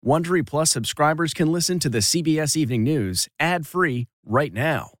Wondery Plus subscribers can listen to the CBS Evening News ad-free right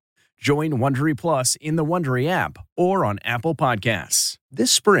now. Join Wondery Plus in the Wondery app or on Apple Podcasts.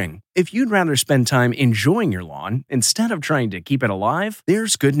 This spring, if you'd rather spend time enjoying your lawn instead of trying to keep it alive,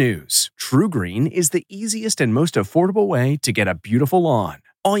 there's good news. True Green is the easiest and most affordable way to get a beautiful lawn.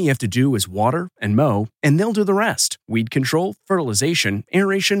 All you have to do is water and mow, and they'll do the rest. Weed control, fertilization,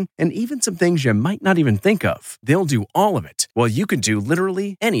 aeration, and even some things you might not even think of. They'll do all of it, while you can do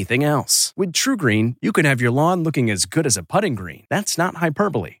literally anything else. With True Green, you can have your lawn looking as good as a putting green. That's not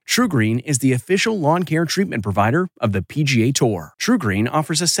hyperbole. True Green is the official lawn care treatment provider of the PGA Tour. True Green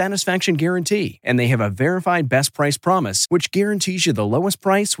offers a satisfaction guarantee, and they have a verified best price promise, which guarantees you the lowest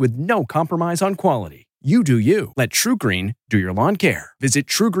price with no compromise on quality. You do you. Let True Green do your lawn care. Visit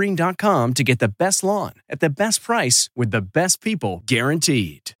TrueGreen.com to get the best lawn at the best price with the best people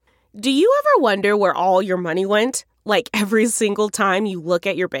guaranteed. Do you ever wonder where all your money went? Like every single time you look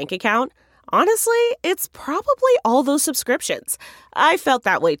at your bank account? Honestly, it's probably all those subscriptions. I felt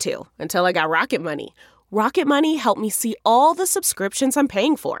that way too, until I got Rocket Money. Rocket Money helped me see all the subscriptions I'm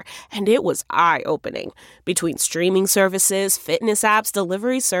paying for, and it was eye-opening. Between streaming services, fitness apps,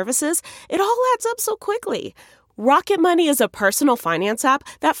 delivery services, it all adds up so quickly. Rocket Money is a personal finance app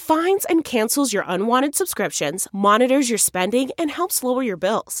that finds and cancels your unwanted subscriptions, monitors your spending, and helps lower your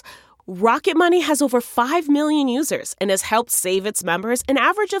bills. Rocket Money has over 5 million users and has helped save its members an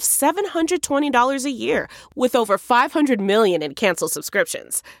average of $720 a year, with over 500 million in canceled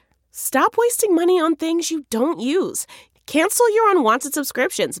subscriptions. Stop wasting money on things you don't use. Cancel your unwanted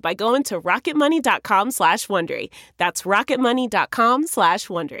subscriptions by going to rocketmoney.com/Wondery. That's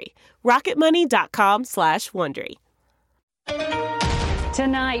rocketmoney.com/Wondery. rocketmoney.com/Wondery.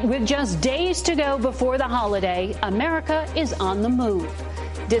 Tonight, with just days to go before the holiday, America is on the move,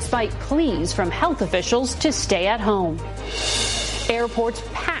 despite pleas from health officials to stay at home. Airports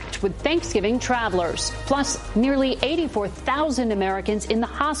packed with Thanksgiving travelers, plus nearly 84,000 Americans in the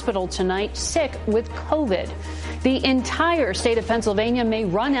hospital tonight sick with COVID. The entire state of Pennsylvania may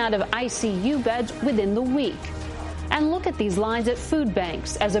run out of ICU beds within the week. And look at these lines at food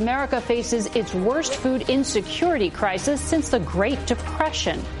banks as America faces its worst food insecurity crisis since the Great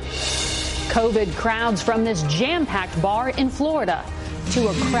Depression. COVID crowds from this jam-packed bar in Florida to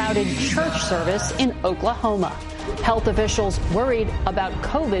a crowded church service in Oklahoma. Health officials worried about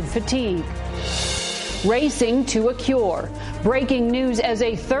COVID fatigue. Racing to a cure. Breaking news as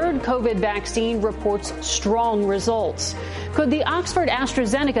a third COVID vaccine reports strong results. Could the Oxford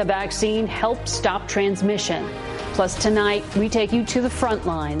AstraZeneca vaccine help stop transmission? Plus, tonight, we take you to the front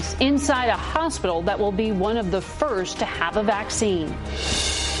lines, inside a hospital that will be one of the first to have a vaccine.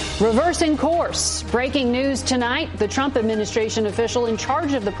 Reversing course. Breaking news tonight. The Trump administration official in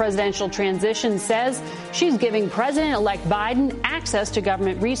charge of the presidential transition says she's giving President-elect Biden access to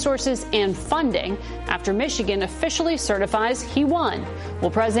government resources and funding after Michigan officially certifies he won. Will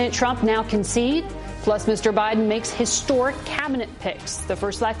President Trump now concede? Plus, Mr. Biden makes historic cabinet picks. The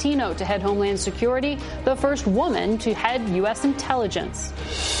first Latino to head Homeland Security, the first woman to head U.S. intelligence.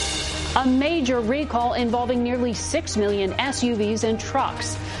 A major recall involving nearly 6 million SUVs and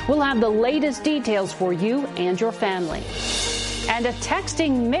trucks. We'll have the latest details for you and your family. And a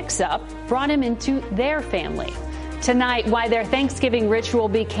texting mix-up brought him into their family. Tonight, why their Thanksgiving ritual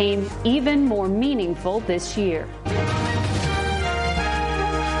became even more meaningful this year.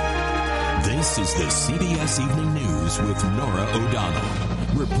 This is the CBS Evening News with Norah O'Donnell,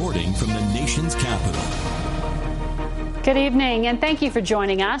 reporting from the nation's capital. Good evening, and thank you for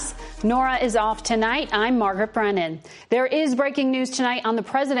joining us. Norah is off tonight. I'm Margaret Brennan. There is breaking news tonight on the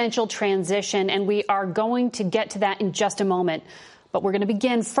presidential transition, and we are going to get to that in just a moment. But we're going to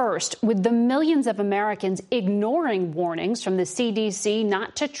begin first with the millions of Americans ignoring warnings from the CDC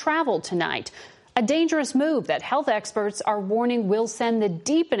not to travel tonight. A dangerous move that health experts are warning will send the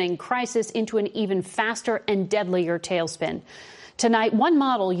deepening crisis into an even faster and deadlier tailspin. Tonight, one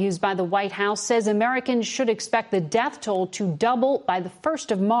model used by the White House says Americans should expect the death toll to double by the 1st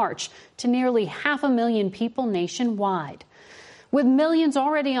of March to nearly 500,000 people nationwide. With millions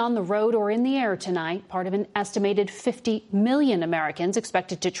already on the road or in the air tonight, part of an estimated 50 million Americans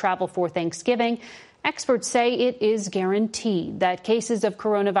expected to travel for Thanksgiving, experts say it is guaranteed that cases of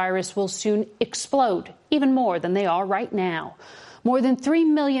coronavirus will soon explode, even more than they are right now. More than 3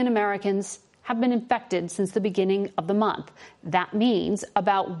 million Americans have been infected since the beginning of the month. That means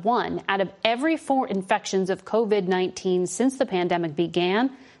about 1 out of every 4 infections of COVID-19 since the pandemic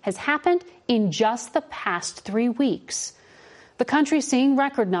began has happened in just the past 3 weeks. The country seeing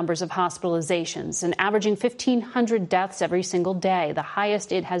record numbers of hospitalizations and averaging 1,500 deaths every single day, the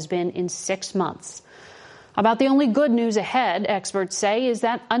highest it has been in 6 months. About the only good news ahead, experts say, is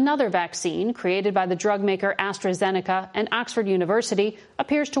that another vaccine created by the drug maker AstraZeneca and Oxford University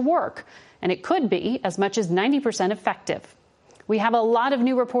appears to work, and it could be as much as 90% effective. We have a lot of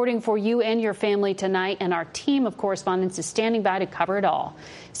new reporting for you and your family tonight, and our team of correspondents is standing by to cover it all.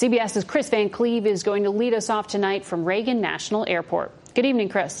 CBS's Chris Van Cleve is going to lead us off tonight from Reagan National Airport. Good evening,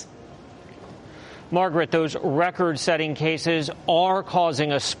 Chris. Margaret, those record-setting cases are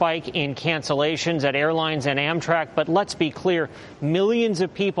causing a spike in cancellations at airlines and Amtrak. But let's be clear, millions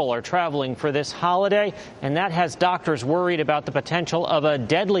of people are traveling for this holiday, and that has doctors worried about the potential of a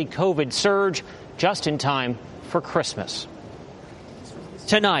deadly COVID surge just in time for Christmas.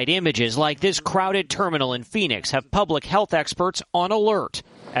 Tonight, images like this crowded terminal in Phoenix have public health experts on alert.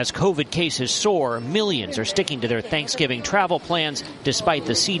 As COVID cases soar, millions are sticking to their Thanksgiving travel plans despite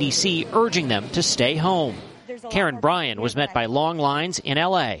the CDC urging them to stay home. Karen Bryan was met by long lines in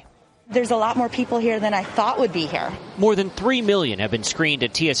L.A. There's a lot more people here than I thought would be here. More than 3 million have been screened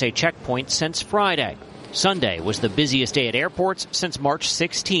at TSA checkpoints since Friday. Sunday was the busiest day at airports since March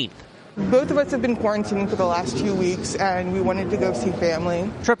 16th. Both of us have been quarantining for the last 2 weeks, and we wanted to go see family.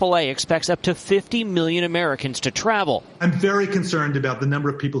 AAA expects up to 50 million Americans to travel. I'm very concerned about the number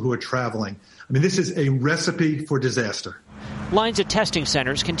of people who are traveling. I mean, this is a recipe for disaster. Lines at testing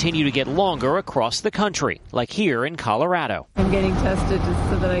centers continue to get longer across the country, like here in Colorado. I'm getting tested just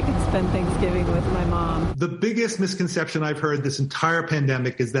so that I can spend Thanksgiving with my mom. The biggest misconception I've heard this entire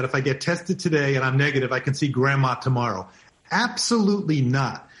pandemic is that if I get tested today and I'm negative, I can see grandma tomorrow. Absolutely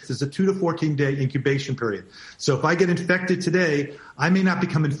not. This is a 2 to 14-day incubation period. So if I get infected today, I may not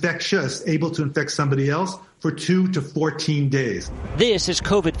become infectious, able to infect somebody else for 2 to 14 days. This is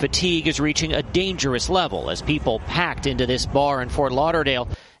COVID fatigue is reaching a dangerous level as people packed into this bar in Fort Lauderdale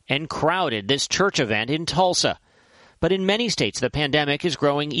and crowded this church event in Tulsa. But in many states, the pandemic is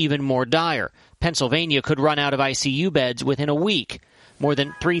growing even more dire. Pennsylvania could run out of ICU beds within a week. More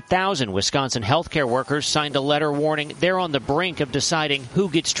than 3,000 Wisconsin healthcare workers signed a letter warning they're on the brink of deciding who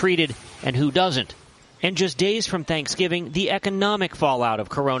gets treated and who doesn't. And just days from Thanksgiving, the economic fallout of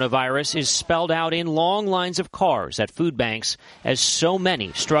coronavirus is spelled out in long lines of cars at food banks as so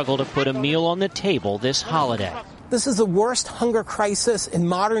many struggle to put a meal on the table this holiday. This is the worst hunger crisis in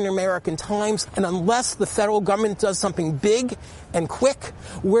modern American times, and unless the federal government does something big and quick,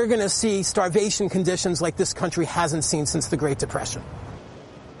 we're going to see starvation conditions like this country hasn't seen since the Great Depression.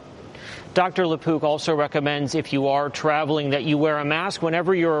 Dr. LePook also recommends if you are traveling that you wear a mask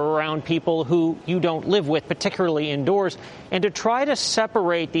whenever you're around people who you don't live with, particularly indoors, and to try to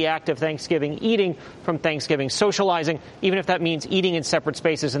separate the act of Thanksgiving eating from Thanksgiving socializing, even if that means eating in separate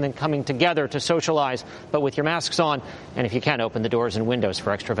spaces and then coming together to socialize, but with your masks on, and if you can, open the doors and windows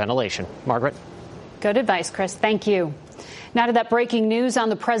for extra ventilation. Margaret? Good advice, Chris. Thank you. Now to that breaking news on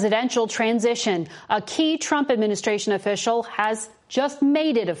the presidential transition. A key Trump administration official has just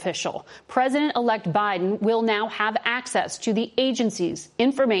made it official. President-elect Biden will now have access to the agencies,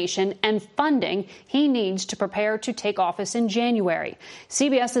 information, and funding he needs to prepare to take office in January.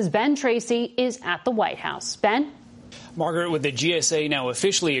 CBS's Ben Tracy is at the White House. Ben? Margaret, with the GSA now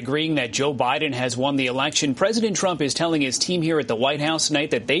officially agreeing that Joe Biden has won the election, President Trump is telling his team here at the White House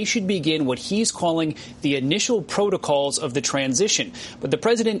tonight that they should begin what he's calling the initial protocols of the transition. But the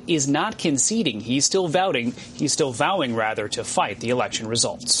president is not conceding. He's still vowing to fight the election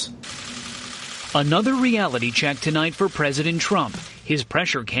results. Another reality check tonight for President Trump. His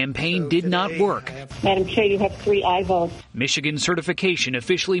pressure campaign did not work. Madam Chair, you have 3 aye votes. Michigan certification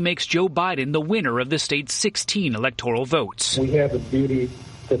officially makes Joe Biden the winner of the state's 16 electoral votes. We have a duty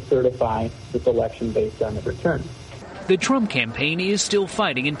to certify this election based on the return. The Trump campaign is still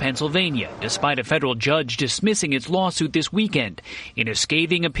fighting in Pennsylvania, despite a federal judge dismissing its lawsuit this weekend. In a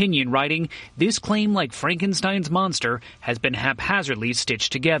scathing opinion writing, this claim, like Frankenstein's monster, has been haphazardly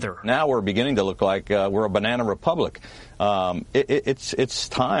stitched together. Now we're beginning to look like we're a banana republic. It's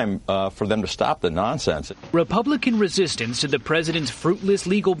time for them to stop the nonsense. Republican resistance to the president's fruitless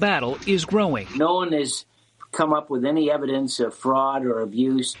legal battle is growing. No one has come up with any evidence of fraud or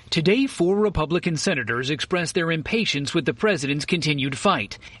abuse. Today, 4 Republican senators expressed their impatience with the president's continued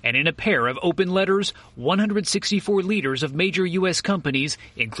fight. And in a pair of open letters, 164 leaders of major U.S. companies,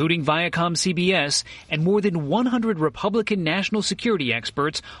 including Viacom CBS, and more than 100 Republican national security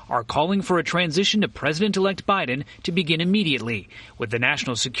experts are calling for a transition to President-elect Biden to begin immediately, with the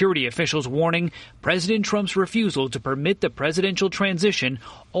national security officials warning President Trump's refusal to permit the presidential transition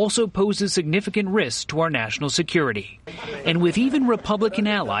also poses significant risks to our national security. And with even Republican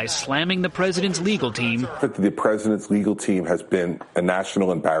allies slamming the president's legal team, the president's legal team has been a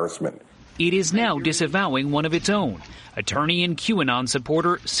national embarrassment. it is now disavowing one of its own. Attorney and QAnon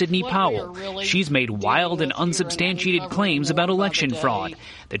supporter Sidney Powell. She's made wild and unsubstantiated claims about election fraud.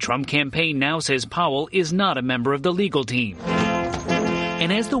 The Trump campaign now says Powell is not a member of the legal team.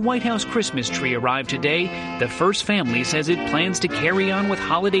 And as the White House Christmas tree arrived today, the First Family says it plans to carry on with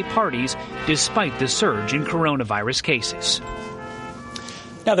holiday parties despite the surge in coronavirus cases.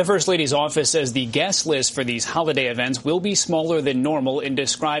 Now, the First Lady's office says the guest list for these holiday events will be smaller than normal and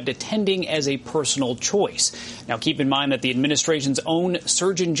described attending as a personal choice. Now, keep in mind that the administration's own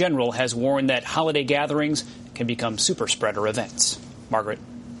Surgeon General has warned that holiday gatherings can become super spreader events. Margaret.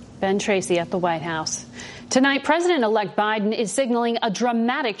 Ben Tracy at the White House. Tonight, President-elect Biden is signaling a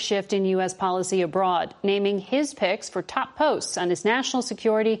dramatic shift in U.S. policy abroad, naming his picks for top posts on his national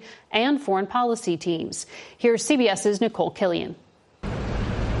security and foreign policy teams. Here's CBS's Nicole Killian.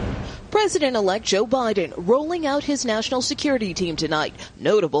 President-elect Joe Biden rolling out his national security team tonight,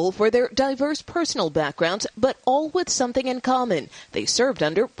 notable for their diverse personal backgrounds, but all with something in common. They served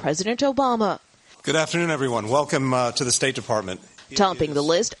under President Obama. Good afternoon, everyone. Welcome to the State Department. Topping the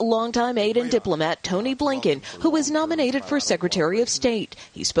list, longtime aide and diplomat Tony Blinken, who was nominated for Secretary of State.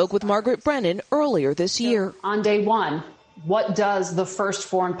 He spoke with Margaret Brennan earlier this year. On day one, what does the first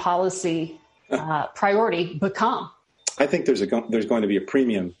foreign policy priority become? I think there's going to be a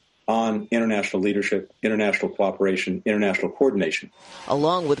premium on international leadership, international cooperation, international coordination.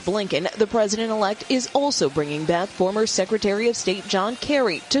 Along with Blinken, the president-elect is also bringing back former Secretary of State John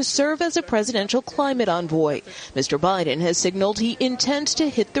Kerry to serve as a presidential climate envoy. Mr. Biden has signaled he intends to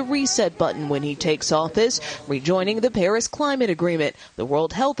hit the reset button when he takes office, rejoining the Paris Climate Agreement, the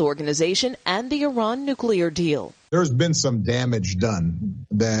World Health Organization, and the Iran nuclear deal. There's been some damage done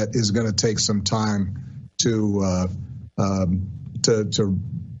that is going to take some time to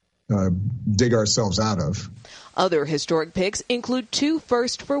dig ourselves out of. Other historic picks include two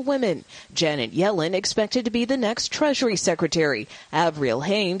firsts for women. Janet Yellen expected to be the next Treasury Secretary, Avril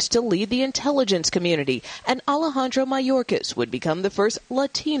Haines to lead the intelligence community, and Alejandro Mayorkas would become the first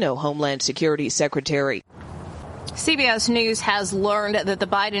Latino Homeland Security Secretary. CBS News has learned that the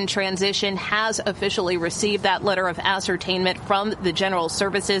Biden transition has officially received that letter of ascertainment from the General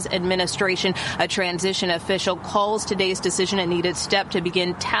Services Administration. A transition official calls today's decision a needed step to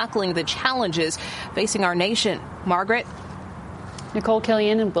begin tackling the challenges facing our nation. Margaret? Nicole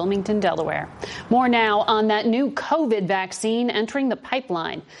Killian in Wilmington, Delaware. More now on that new COVID vaccine entering the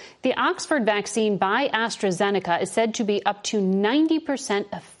pipeline. The Oxford vaccine by AstraZeneca is said to be up to 90%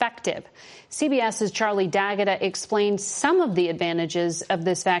 effective. CBS's Charlie D'Agata explains some of the advantages of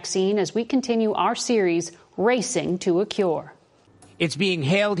this vaccine as we continue our series, Racing to a Cure. It's being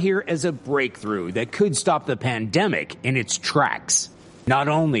hailed here as a breakthrough that could stop the pandemic in its tracks. Not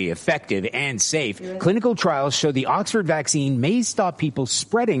only effective and safe, clinical trials show the Oxford vaccine may stop people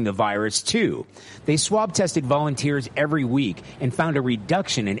spreading the virus, too. They swab-tested volunteers every week and found a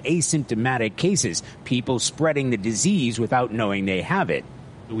reduction in asymptomatic cases, people spreading the disease without knowing they have it.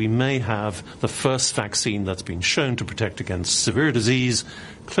 We may have the first vaccine that's been shown to protect against severe disease,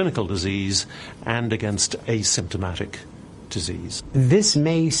 clinical disease, and against asymptomatic disease. This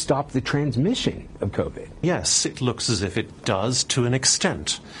may stop the transmission of COVID. Yes, it looks as if it does to an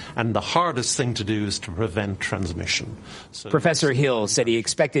extent. And the hardest thing to do is to prevent transmission. So Professor Hill said he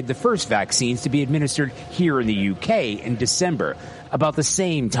expected the first vaccines to be administered here in the UK in December, about the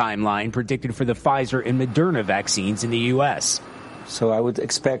same timeline predicted for the Pfizer and Moderna vaccines in the U.S. So I would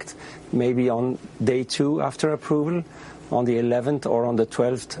expect maybe on day 2 after approval, on the 11th or on the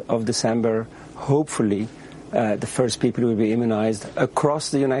 12th of December, hopefully, the first people will be immunized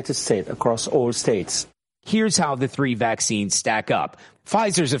across the United States, across all states. Here's how the three vaccines stack up.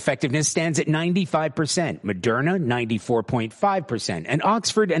 Pfizer's effectiveness stands at 95%, Moderna 94.5%, and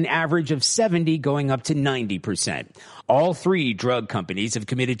Oxford an average of 70 going up to 90%. All three drug companies have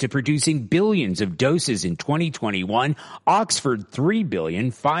committed to producing billions of doses in 2021. Oxford 3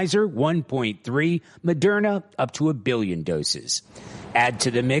 billion, Pfizer 1.3, Moderna up to 1 billion doses. Add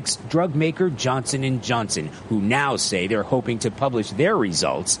to the mix drug maker Johnson & Johnson, who now say they're hoping to publish their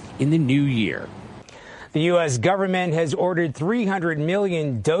results in the new year. The U.S. government has ordered 300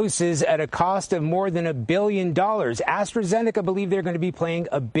 million doses at a cost of more than $1 billion. AstraZeneca believe they're going to be playing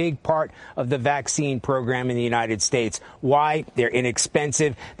a big part of the vaccine program in the United States. Why? They're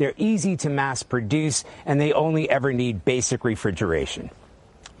inexpensive, they're easy to mass produce, and they only ever need basic refrigeration.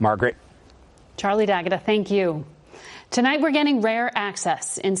 Margaret? Charlie D'Agata, thank you. Tonight, we're getting rare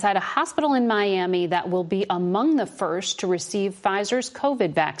access inside a hospital in Miami that will be among the first to receive Pfizer's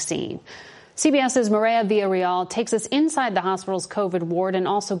COVID vaccine. CBS's Maria Villarreal takes us inside the hospital's COVID ward and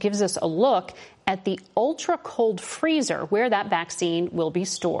also gives us a look at the ultra-cold freezer where that vaccine will be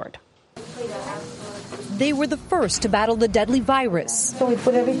stored. They were the first to battle the deadly virus. So we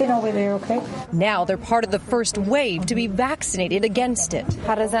put everything over there, okay? Now they're part of the first wave to be vaccinated against it.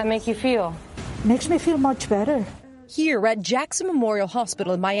 How does that make you feel? Makes me feel much better. Here at Jackson Memorial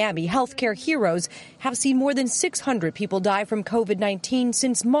Hospital in Miami, healthcare heroes have seen more than 600 people die from COVID-19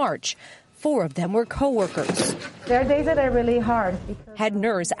 since March. 4 of them were coworkers. There are days that are really hard. Head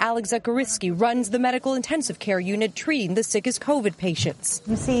nurse Alex Zakariski runs the medical intensive care unit treating the sickest COVID patients.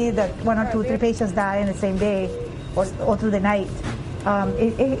 You see that 1 or 2, 3 patients die in the same day or through the night.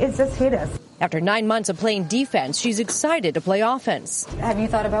 It just hit us. After 9 months of playing defense, she's excited to play offense. Have you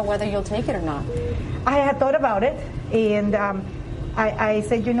thought about whether you'll take it or not? I had thought about it, and I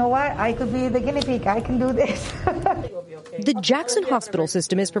said, you know what? I could be the guinea pig. I can do this. The Jackson Hospital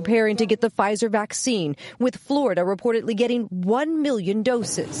System is preparing to get the Pfizer vaccine, with Florida reportedly getting 1 million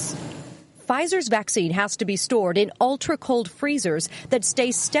doses. Pfizer's vaccine has to be stored in ultra-cold freezers that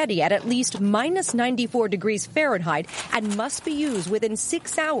stay steady at least minus 94 degrees Fahrenheit and must be used within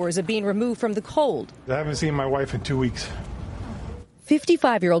 6 hours of being removed from the cold. I haven't seen my wife in 2 weeks.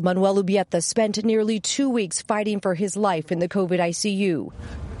 55-year-old Manuel Ubieta spent nearly 2 weeks fighting for his life in the COVID ICU.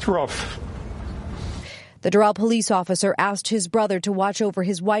 It's rough. The Doral police officer asked his brother to watch over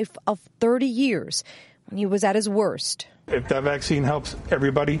his wife of 30 years when he was at his worst. If that vaccine helps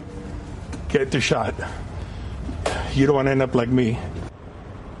everybody, get the shot. You don't want to end up like me.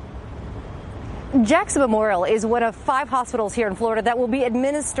 Jackson Memorial is one of 5 hospitals here in Florida that will be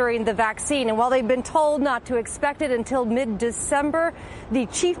administering the vaccine. And while they've been told not to expect it until mid-December, the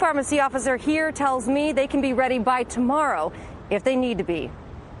chief pharmacy officer here tells me they can be ready by tomorrow if they need to be.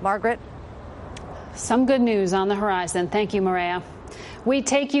 Margaret? Some good news on the horizon. Thank you, Maria. We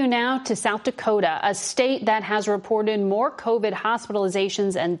take you now to South Dakota, a state that has reported more COVID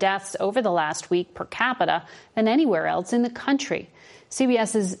hospitalizations and deaths over the last week per capita than anywhere else in the country.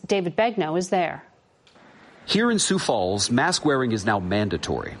 CBS's David Begnaud is there. Here in Sioux Falls, mask wearing is now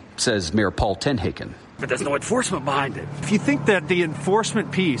mandatory, says Mayor Paul Tenhaken. But there's no enforcement behind it. If you think that the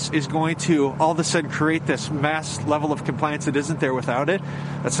enforcement piece is going to all of a sudden create this mass level of compliance that isn't there without it,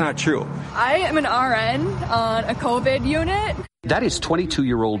 that's not true. I am an RN on a COVID unit. That is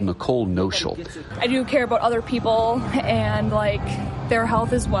 22-year-old Nicole Noshel. I do care about other people and their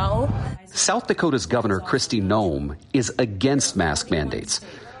health as well. South Dakota's Governor Kristi Noem is against mask mandates,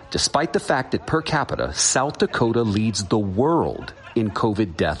 despite the fact that per capita, South Dakota leads the world in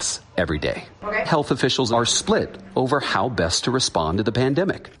COVID deaths every day. Okay. Health officials are split over how best to respond to the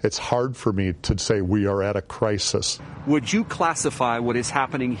pandemic. It's hard for me to say we are at a crisis. Would you classify what is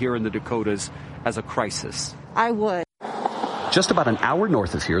happening here in the Dakotas as a crisis? I would. Just about an hour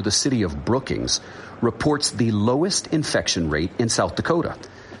north of here, the city of Brookings reports the lowest infection rate in South Dakota.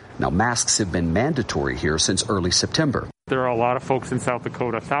 Now, masks have been mandatory here since early September. There are a lot of folks in South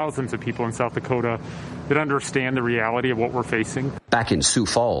Dakota, thousands of people in South Dakota, that understand the reality of what we're facing. Back in Sioux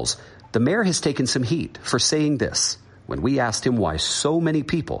Falls, the mayor has taken some heat for saying this when we asked him why so many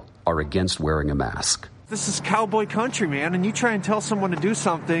people are against wearing a mask. This is cowboy country, man, and you try and tell someone to do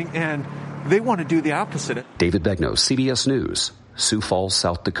something, and they want to do the opposite. David Begnaud, CBS News, Sioux Falls,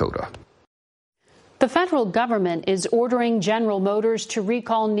 South Dakota. The federal government is ordering General Motors to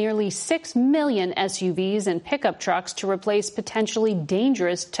recall nearly 6 million SUVs and pickup trucks to replace potentially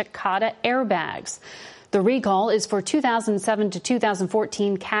dangerous Takata airbags. The recall is for 2007 to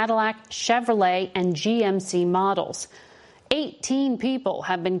 2014 Cadillac, Chevrolet, and GMC models. 18 people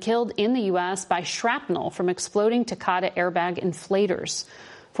have been killed in the U.S. by shrapnel from exploding Takata airbag inflators.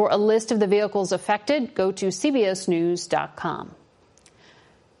 For a list of the vehicles affected, go to CBSNews.com.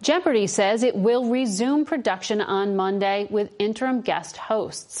 Jeopardy says it will resume production on Monday with interim guest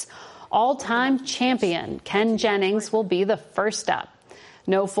hosts. All-time champion Ken Jennings will be the first up.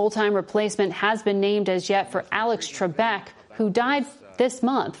 No full-time replacement has been named as yet for Alex Trebek, who died this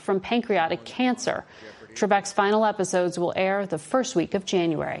month from pancreatic cancer. Trebek's final episodes will air the first week of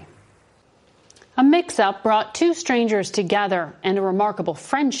January. A mix-up brought 2 strangers together and a remarkable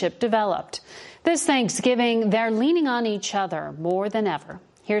friendship developed. This Thanksgiving, they're leaning on each other more than ever.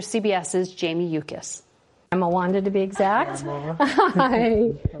 Here's CBS's Jamie Yukis. I'm a Wanda to be exact.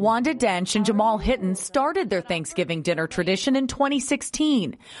 Hi. Wanda Dench and Jamal Hitton started their Thanksgiving dinner tradition in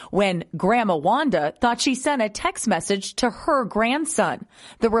 2016 when Grandma Wanda thought she sent a text message to her grandson.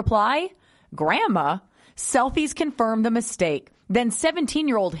 The reply? Grandma? Selfies confirmed the mistake. Then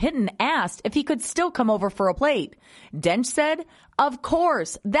 17-year-old Hitton asked if he could still come over for a plate. Dench said, "Of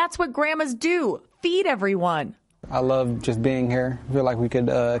course. That's what grandmas do. Feed everyone." I love just being here. I feel like we could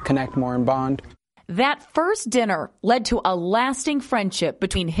connect more and bond. That first dinner led to a lasting friendship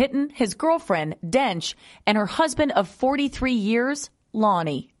between Hitton, his girlfriend, Dench, and her husband of 43 years,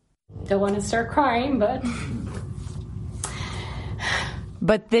 Lonnie. Don't want to start crying, but...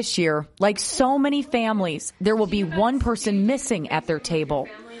 But this year, like so many families, there will be one person missing at their table.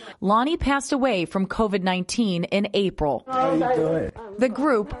 Lonnie passed away from COVID-19 in April. How you doing? The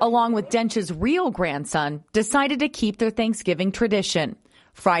group, along with Dench's real grandson, decided to keep their Thanksgiving tradition.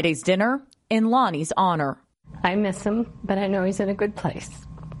 Friday's dinner in Lonnie's honor. I miss him, but I know he's in a good place.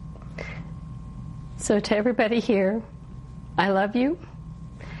 So to everybody here, I love you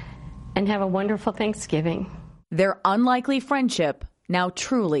and have a wonderful Thanksgiving. Their unlikely friendship, now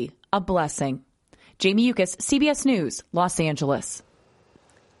truly a blessing. Jamie Yukas, CBS News, Los Angeles.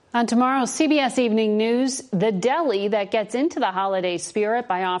 On tomorrow's CBS Evening News, the deli that gets into the holiday spirit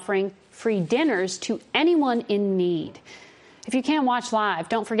by offering free dinners to anyone in need. If you can't watch live,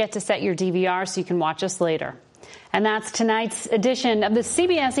 don't forget to set your DVR so you can watch us later. And that's tonight's edition of the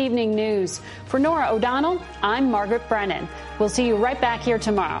CBS Evening News. For Norah O'Donnell, I'm Margaret Brennan. We'll see you right back here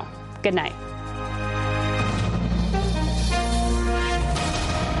tomorrow. Good night.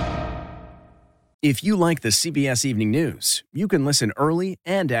 If you like the CBS Evening News, you can listen early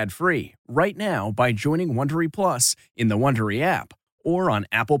and ad-free right now by joining Wondery Plus in the Wondery app or on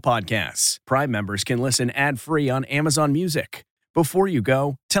Apple Podcasts. Prime members can listen ad-free on Amazon Music. Before you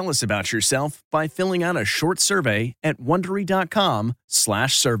go, tell us about yourself by filling out a short survey at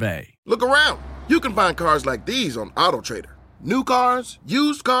Wondery.com/survey. Look around. You can find cars like these on AutoTrader. New cars,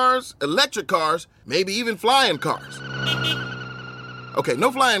 used cars, electric cars, maybe even flying cars. Okay,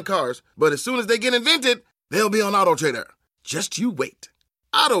 no flying cars, but as soon as they get invented, they'll be on AutoTrader. Just you wait.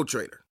 AutoTrader.